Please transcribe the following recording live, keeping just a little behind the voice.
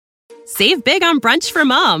Save big on brunch for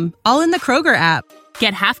mom, all in the Kroger app.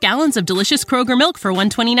 Get half gallons of delicious Kroger milk for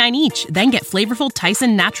 $1.29 each. Then get flavorful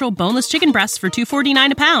Tyson natural boneless chicken breasts for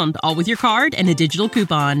 $2.49 a pound, all with your card and a digital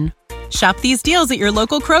coupon. Shop these deals at your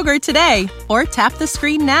local Kroger today, or tap the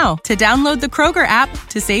screen now to download the Kroger app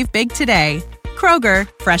to save big today. Kroger,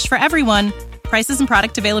 fresh for everyone. Prices and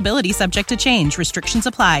product availability subject to change. Restrictions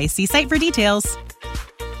apply. See site for details.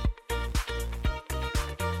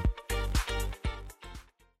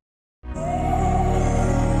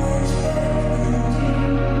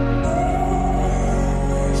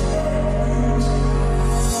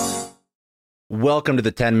 Welcome to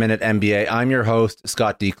the 10-Minute MBA. I'm your host,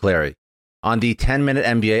 Scott D. Clary. On the 10-Minute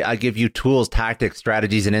MBA, I give you tools, tactics,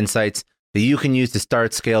 strategies, and insights that you can use to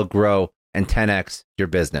start, scale, grow, and 10x your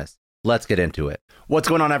business. Let's get into it. What's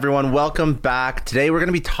going on, everyone? Welcome back. Today, we're going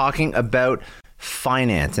to be talking about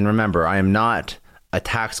finance. And remember, I am not a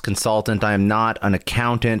tax consultant. I am not an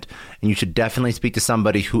accountant. And you should definitely speak to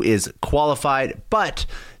somebody who is qualified. But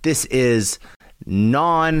this is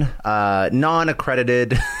non-accredited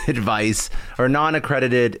advice or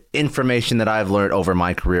non-accredited information that I've learned over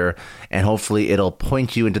my career, and hopefully it'll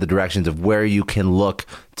point you into the directions of where you can look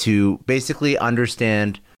to basically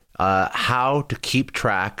understand how to keep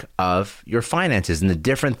track of your finances and the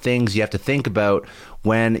different things you have to think about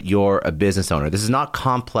when you're a business owner. This is not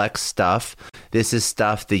complex stuff. This is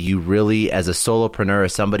stuff that you really, as a solopreneur,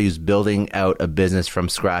 as somebody who's building out a business from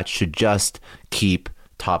scratch, should just keep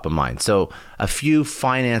top of mind. So a few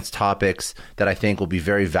finance topics that I think will be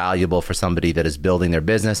very valuable for somebody that is building their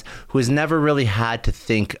business who has never really had to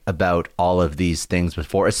think about all of these things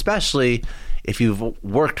before, especially if you've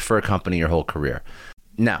worked for a company your whole career.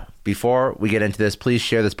 Now, before we get into this, please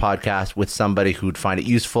share this podcast with somebody who'd find it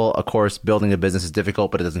useful. Of course, building a business is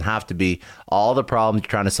difficult, but it doesn't have to be. All the problems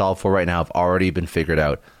you're trying to solve for right now have already been figured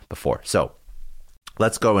out before. So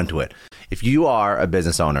let's go into it. If you are a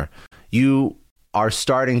business owner, you are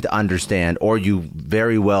starting to understand, or you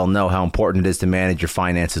very well know how important it is to manage your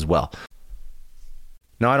finances well.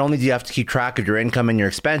 Not only do you have to keep track of your income and your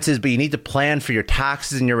expenses, but you need to plan for your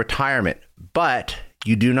taxes and your retirement. But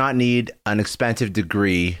you do not need an expensive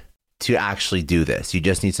degree to actually do this. You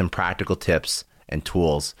just need some practical tips and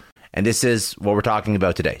tools. And this is what we're talking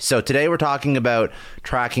about today. So today we're talking about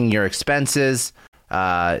tracking your expenses,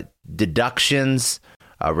 deductions,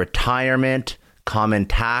 retirement, common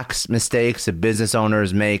tax mistakes that business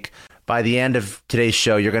owners make. By the end of today's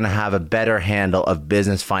show, you're going to have a better handle of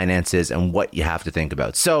business finances and what you have to think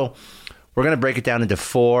about. So we're going to break it down into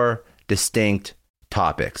 4 distinct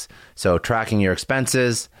topics. So tracking your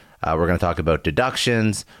expenses, we're going to talk about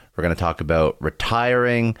deductions, we're going to talk about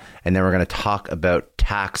retiring, and then we're going to talk about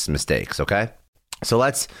tax mistakes, okay? So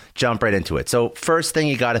let's jump right into it. So first thing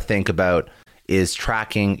you got to think about is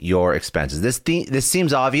tracking your expenses. This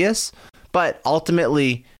seems obvious, but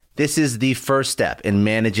ultimately, this is the first step in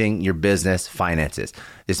managing your business finances.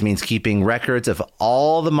 This means keeping records of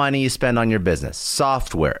all the money you spend on your business,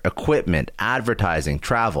 software, equipment, advertising,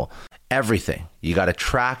 travel, everything. You got to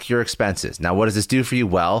track your expenses. Now, what does this do for you?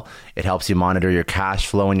 Well, it helps you monitor your cash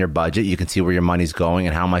flow and your budget. You can see where your money's going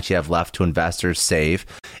and how much you have left to invest or save.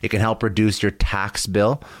 It can help reduce your tax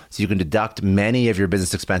bill. So you can deduct many of your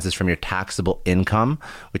business expenses from your taxable income,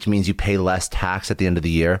 which means you pay less tax at the end of the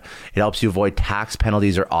year. It helps you avoid tax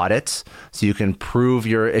penalties or audits. So you can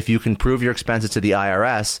if you can prove your expenses to the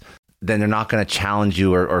IRS, then they're not going to challenge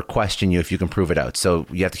you or question you if you can prove it out. So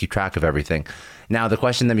you have to keep track of everything. Now, the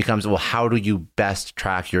question then becomes, well, how do you best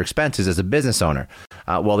track your expenses as a business owner?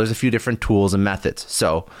 Well, there's a few different tools and methods.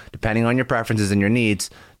 So depending on your preferences and your needs,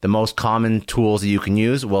 the most common tools that you can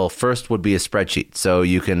use, well, first would be a spreadsheet. So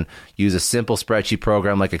you can use a simple spreadsheet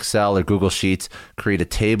program like Excel or Google Sheets, create a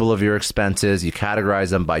table of your expenses, you categorize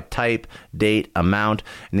them by type, date, amount,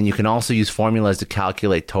 and then you can also use formulas to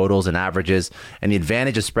calculate totals and averages. And the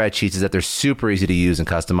advantage of spreadsheets is that they're super easy to use and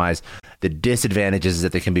customize. The disadvantage is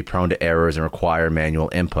that they can be prone to errors and require manual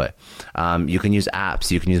input. You can use apps.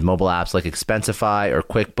 You can use mobile apps like Expensify or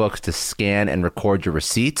QuickBooks to scan and record your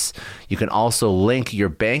receipts. You can also link your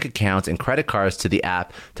bank accounts and credit cards to the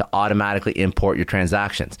app to automatically import your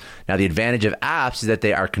transactions. Now, the advantage of apps is that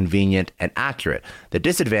they are convenient and accurate. The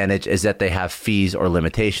disadvantage is that they have fees or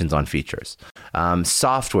limitations on features.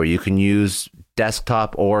 Software, you can use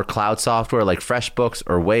desktop or cloud software like FreshBooks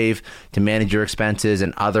or Wave to manage your expenses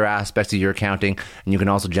and other aspects of your accounting. And you can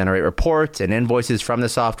also generate reports and invoices from the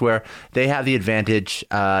software. They have the advantage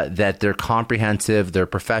that they're comprehensive, they're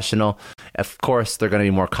professional. Of course, they're going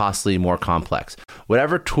to be more costly, more complex.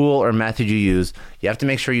 Whatever tool or method you use, you have to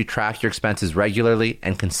make sure you track your expenses regularly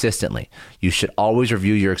and consistently. You should always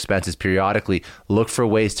review your expenses periodically. Look for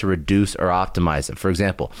ways to reduce or optimize them. For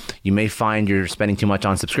example, you may find you're spending too much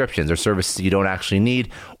on subscriptions or services you don't actually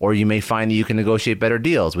need, or you may find that you can negotiate better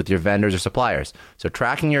deals with your vendors or suppliers. So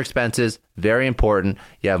tracking your expenses, very important.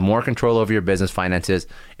 You have more control over your business finances.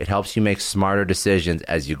 It helps you make smarter decisions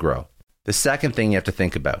as you grow. The second thing you have to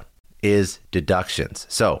think about is deductions.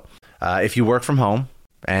 So if you work from home,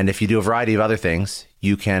 and if you do a variety of other things,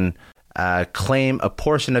 you can claim a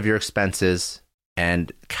portion of your expenses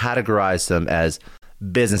and categorize them as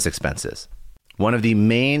business expenses. One of the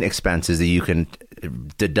main expenses that you can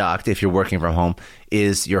deduct if you're working from home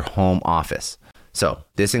is your home office. So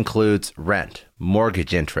this includes rent,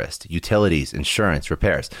 mortgage interest, utilities, insurance,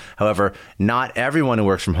 repairs. However, not everyone who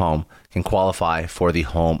works from home can qualify for the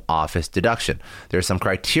home office deduction. There are some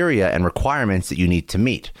criteria and requirements that you need to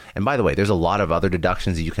meet. And by the way, there's a lot of other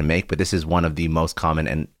deductions that you can make, but this is one of the most common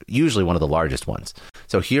and usually one of the largest ones.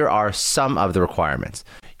 So here are some of the requirements.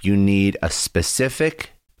 You need a specific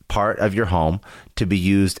part of your home to be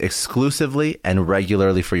used exclusively and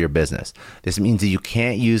regularly for your business. This means that you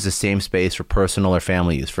can't use the same space for personal or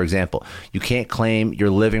family use. For example, you can't claim your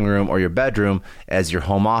living room or your bedroom as your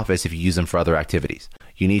home office if you use them for other activities.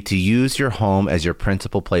 You need to use your home as your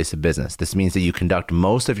principal place of business. This means that you conduct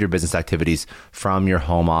most of your business activities from your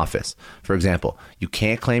home office. For example, you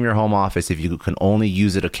can't claim your home office if you can only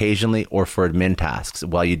use it occasionally or for admin tasks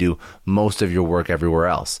while you do most of your work everywhere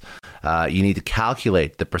else. You need to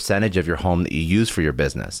calculate the percentage of your home that you use for your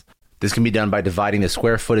business. This can be done by dividing the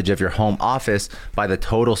square footage of your home office by the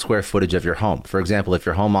total square footage of your home. For example, if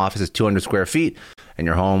your home office is 200 square feet and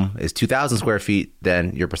your home is 2,000 square feet,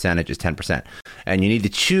 then your percentage is 10%. And you need to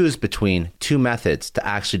choose between two methods to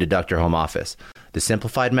actually deduct your home office: the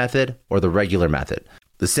simplified method or the regular method.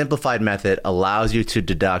 The simplified method allows you to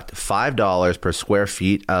deduct $5 per square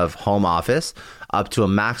feet of home office up to a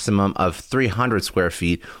maximum of 300 square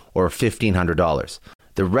feet or $1,500.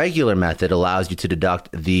 The regular method allows you to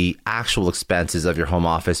deduct the actual expenses of your home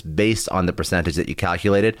office based on the percentage that you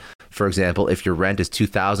calculated. For example, if your rent is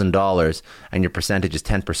 $2,000 and your percentage is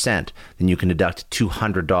 10%, then you can deduct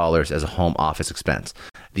 $200 as a home office expense.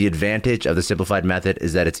 The advantage of the simplified method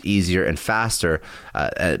is that it's easier and faster,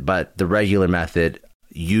 but the regular method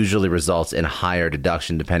usually results in a higher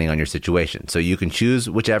deduction depending on your situation. So you can choose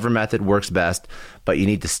whichever method works best, but you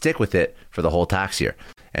need to stick with it for the whole tax year.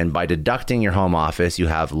 And by deducting your home office, you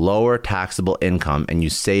have lower taxable income and you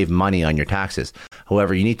save money on your taxes.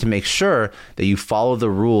 However, you need to make sure that you follow the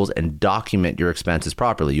rules and document your expenses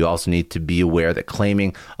properly. You also need to be aware that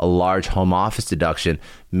claiming a large home office deduction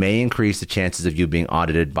may increase the chances of you being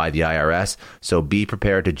audited by the IRS. So be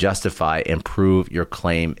prepared to justify and prove your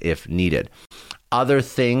claim if needed. Other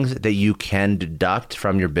things that you can deduct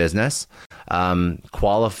from your business,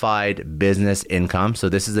 qualified business income. So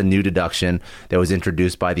this is a new deduction that was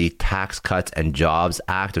introduced by the Tax Cuts and Jobs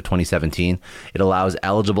Act of 2017. It allows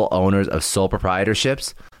eligible owners of sole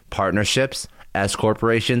proprietorships, partnerships, S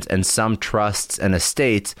corporations, and some trusts and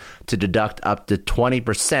estates to deduct up to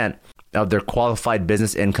 20% of their qualified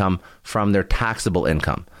business income from their taxable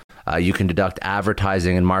income. You can deduct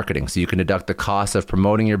advertising and marketing. So you can deduct the cost of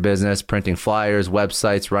promoting your business, printing flyers,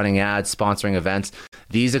 websites, running ads, sponsoring events.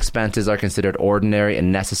 These expenses are considered ordinary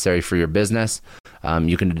and necessary for your business.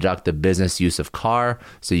 You can deduct the business use of car.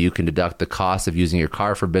 So you can deduct the cost of using your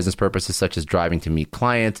car for business purposes, such as driving to meet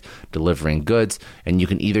clients, delivering goods. And you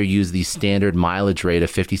can either use the standard mileage rate of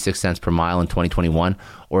 56 cents per mile in 2021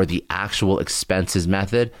 or the actual expenses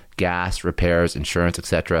method, gas, repairs, insurance,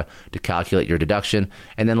 etc., to calculate your deduction.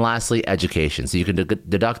 And then lastly, education. So you can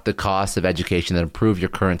deduct the cost of education that improve your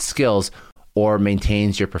current skills or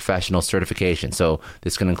maintains your professional certification. So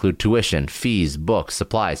this can include tuition, fees, books,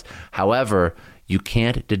 supplies. However, you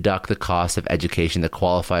can't deduct the cost of education that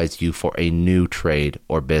qualifies you for a new trade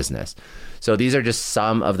or business. So these are just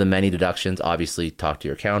some of the many deductions. Obviously, talk to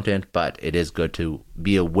your accountant, but it is good to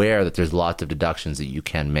be aware that there's lots of deductions that you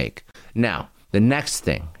can make. Now, the next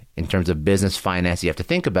thing in terms of business finance you have to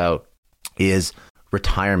think about is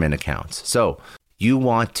retirement accounts. So you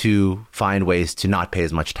want to find ways to not pay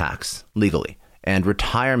as much tax legally. And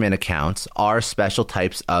retirement accounts are special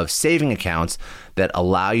types of saving accounts that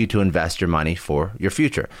allow you to invest your money for your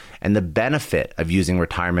future. And the benefit of using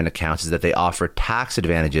retirement accounts is that they offer tax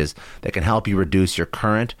advantages that can help you reduce your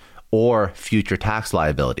current or future tax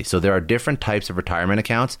liability. So there are different types of retirement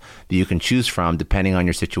accounts that you can choose from depending on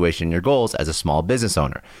your situation and your goals as a small business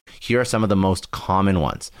owner. Here are some of the most common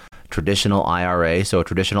ones. Traditional IRA. So a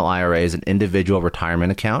traditional IRA is an individual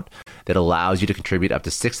retirement account that allows you to contribute up to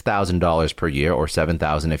 $6,000 per year, or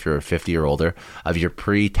 $7,000 if you're 50 or older, of your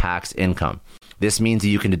pre-tax income. This means that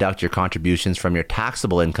you can deduct your contributions from your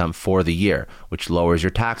taxable income for the year, which lowers your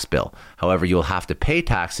tax bill. However, you'll have to pay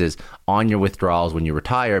taxes on your withdrawals when you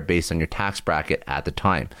retire based on your tax bracket at the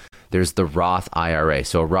time. There's the Roth IRA.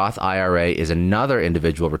 So a Roth IRA is another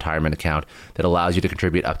individual retirement account that allows you to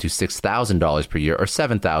contribute up to $6,000 per year, or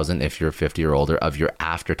 $7,000 if you're 50 or older, of your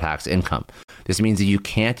after-tax income. This means that you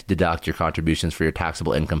can't deduct your contributions for your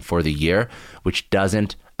taxable income for the year, which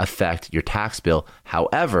doesn't affect your tax bill.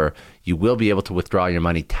 However, you will be able to withdraw your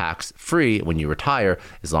money tax-free when you retire,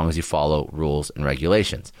 as long as you follow rules and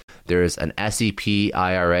regulations. There is an SEP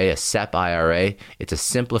IRA, a SEP IRA. It's a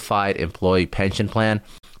simplified employee pension plan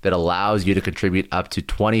that allows you to contribute up to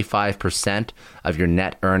 25% of your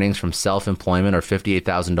net earnings from self-employment, or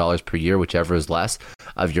 $58,000 per year, whichever is less,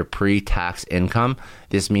 of your pre-tax income.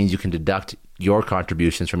 This means you can deduct your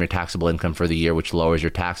contributions from your taxable income for the year, which lowers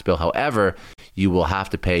your tax bill. However, you will have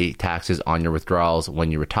to pay taxes on your withdrawals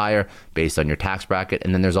when you retire based on your tax bracket.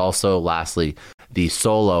 And then there's also, lastly, the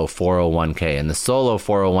Solo 401k. And the Solo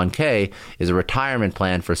 401k is a retirement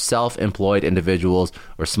plan for self-employed individuals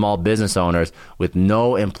or small business owners with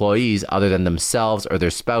no employees other than themselves or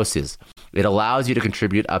their spouses. It allows you to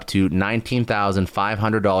contribute up to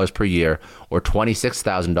 $19,500 per year, or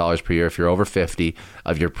 $26,000 per year if you're over 50,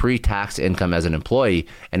 of your pre-tax income as an employee,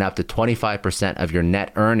 and up to 25% of your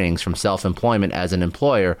net earnings from self-employment as an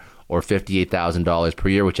employer, or $58,000 per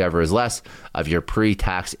year, whichever is less, of your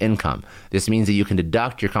pre-tax income. This means that you can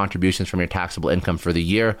deduct your contributions from your taxable income for the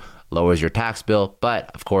year, lowers your tax bill, but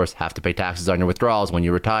of course have to pay taxes on your withdrawals when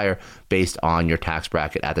you retire based on your tax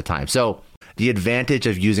bracket at the time. So the advantage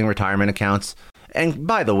of using retirement accounts, and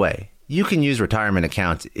by the way, you can use retirement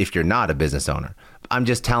accounts if you're not a business owner. I'm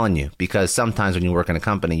just telling you, because sometimes when you work in a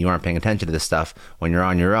company, you aren't paying attention to this stuff. When you're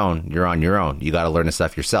on your own, you're on your own. You got to learn this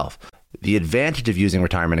stuff yourself. The advantage of using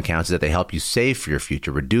retirement accounts is that they help you save for your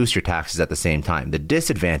future, reduce your taxes at the same time. The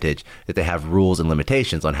disadvantage is that they have rules and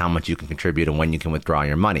limitations on how much you can contribute and when you can withdraw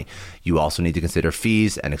your money. You also need to consider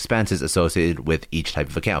fees and expenses associated with each type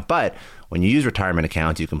of account. But when you use retirement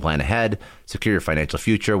accounts, you can plan ahead, secure your financial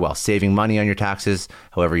future while saving money on your taxes.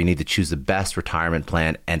 However, you need to choose the best retirement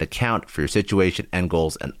plan and account for your situation and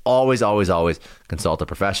goals, and always, always, always consult a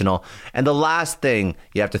professional. And the last thing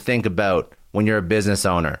you have to think about when you're a business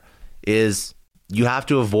owner is you have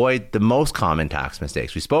to avoid the most common tax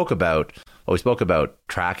mistakes. We spoke about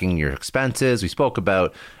tracking your expenses. We spoke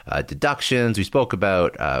about deductions. We spoke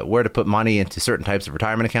about where to put money into certain types of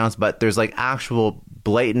retirement accounts. But there's like actual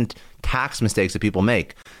blatant tax mistakes that people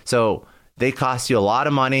make. So they cost you a lot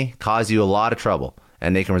of money, cause you a lot of trouble,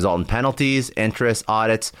 and they can result in penalties, interest,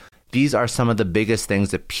 audits. These are some of the biggest things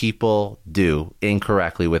that people do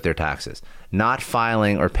incorrectly with their taxes. Not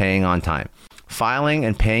filing or paying on time. Filing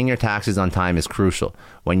and paying your taxes on time is crucial.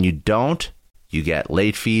 When you don't, you get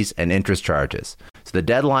late fees and interest charges. So the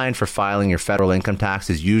deadline for filing your federal income tax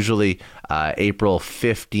is usually April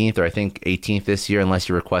 15th, or I think 18th this year, unless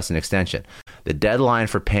you request an extension. The deadline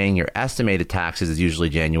for paying your estimated taxes is usually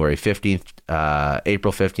January 15th,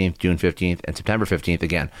 April 15th, June 15th, and September 15th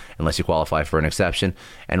again, unless you qualify for an exception.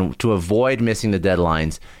 And to avoid missing the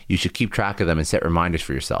deadlines, you should keep track of them and set reminders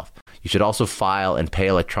for yourself. You should also file and pay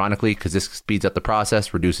electronically, because this speeds up the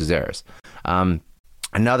process, reduces errors.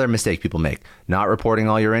 Another mistake people make, not reporting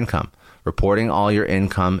all your income. Reporting all your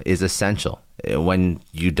income is essential. When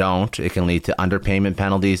you don't, it can lead to underpayment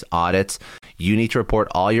penalties, audits. You need to report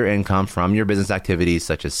all your income from your business activities,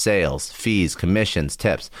 such as sales, fees, commissions,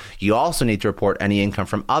 tips. You also need to report any income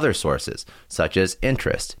from other sources, such as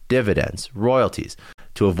interest, dividends, royalties.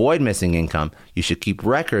 To avoid missing income, you should keep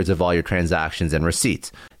records of all your transactions and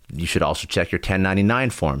receipts. You should also check your 1099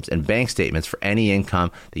 forms and bank statements for any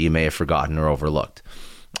income that you may have forgotten or overlooked.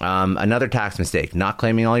 Another tax mistake, not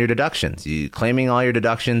claiming all your deductions. Claiming all your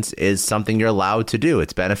deductions is something you're allowed to do.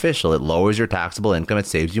 It's beneficial. It lowers your taxable income. It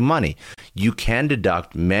saves you money. You can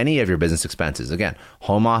deduct many of your business expenses. Again,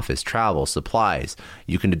 home office, travel, supplies.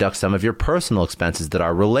 You can deduct some of your personal expenses that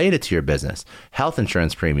are related to your business, health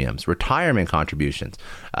insurance premiums, retirement contributions.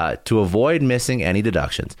 To avoid missing any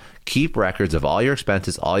deductions, keep records of all your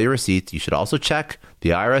expenses, all your receipts. You should also check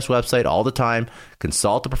the IRS website all the time.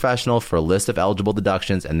 Consult a professional for a list of eligible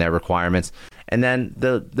deductions and their requirements. And then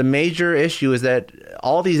the major issue is that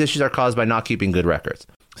all these issues are caused by not keeping good records.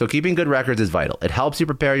 So keeping good records is vital. It helps you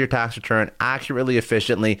prepare your tax return accurately,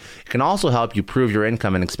 efficiently. It can also help you prove your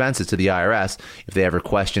income and expenses to the IRS if they ever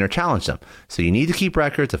question or challenge them. So you need to keep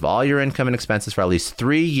records of all your income and expenses for at least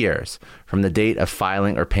 3 years from the date of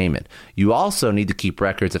filing or payment. You also need to keep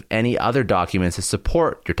records of any other documents that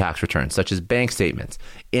support your tax return, such as bank statements,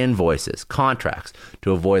 invoices, contracts,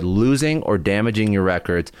 to avoid losing or damaging your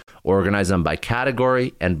records. Organize them by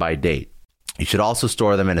category and by date. You should also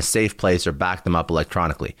store them in a safe place or back them up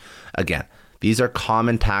electronically. Again, these are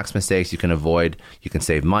common tax mistakes you can avoid. You can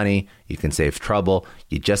save money. You can save trouble.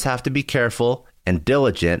 You just have to be careful and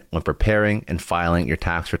diligent when preparing and filing your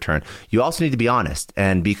tax return. You also need to be honest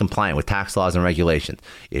and be compliant with tax laws and regulations.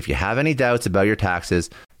 If you have any doubts about your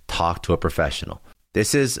taxes, talk to a professional.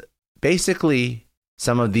 This is basically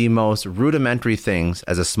some of the most rudimentary things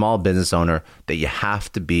as a small business owner that you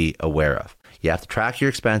have to be aware of. You have to track your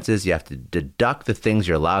expenses. You have to deduct the things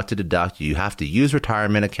you're allowed to deduct. You have to use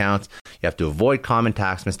retirement accounts. You have to avoid common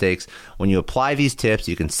tax mistakes. When you apply these tips,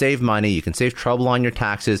 you can save money, you can save trouble on your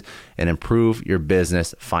taxes, and improve your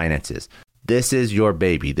business finances. This is your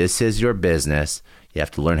baby. This is your business. You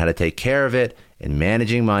have to learn how to take care of it, and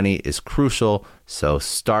managing money is crucial. So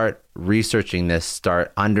start researching this,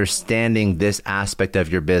 start understanding this aspect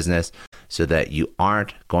of your business so that you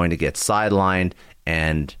aren't going to get sidelined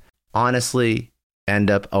and honestly end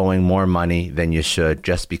up owing more money than you should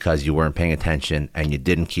just because you weren't paying attention and you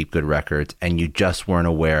didn't keep good records and you just weren't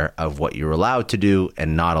aware of what you're allowed to do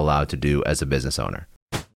and not allowed to do as a business owner.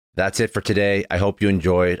 That's it for today. I hope you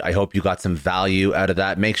enjoyed. I hope you got some value out of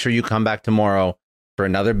that. Make sure you come back tomorrow for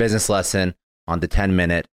another business lesson on the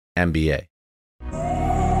 10-Minute MBA.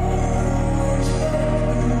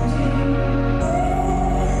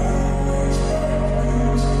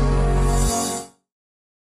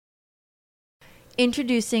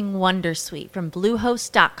 Introducing Wondersuite from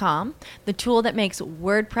Bluehost.com, the tool that makes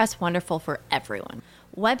WordPress wonderful for everyone.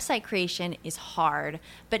 Website creation is hard,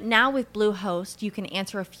 but now with Bluehost, you can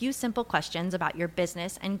answer a few simple questions about your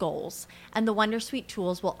business and goals, and the Wondersuite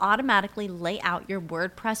tools will automatically lay out your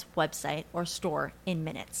WordPress website or store in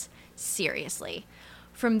minutes. Seriously.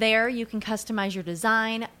 From there, you can customize your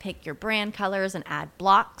design, pick your brand colors, and add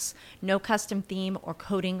blocks. No custom theme or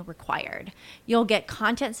coding required. You'll get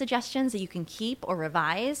content suggestions that you can keep or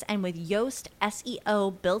revise, and with Yoast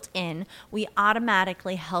SEO built in, we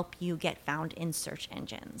automatically help you get found in search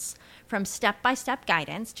engines. From step-by-step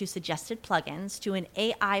guidance to suggested plugins to an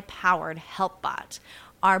AI-powered help bot,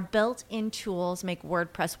 our built-in tools make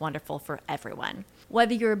WordPress wonderful for everyone.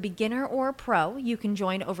 Whether you're a beginner or a pro, you can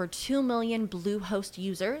join over 2 million Bluehost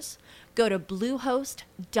users. Go to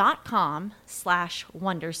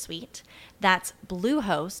bluehost.com/wondersuite. That's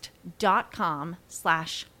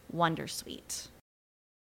bluehost.com/wondersuite.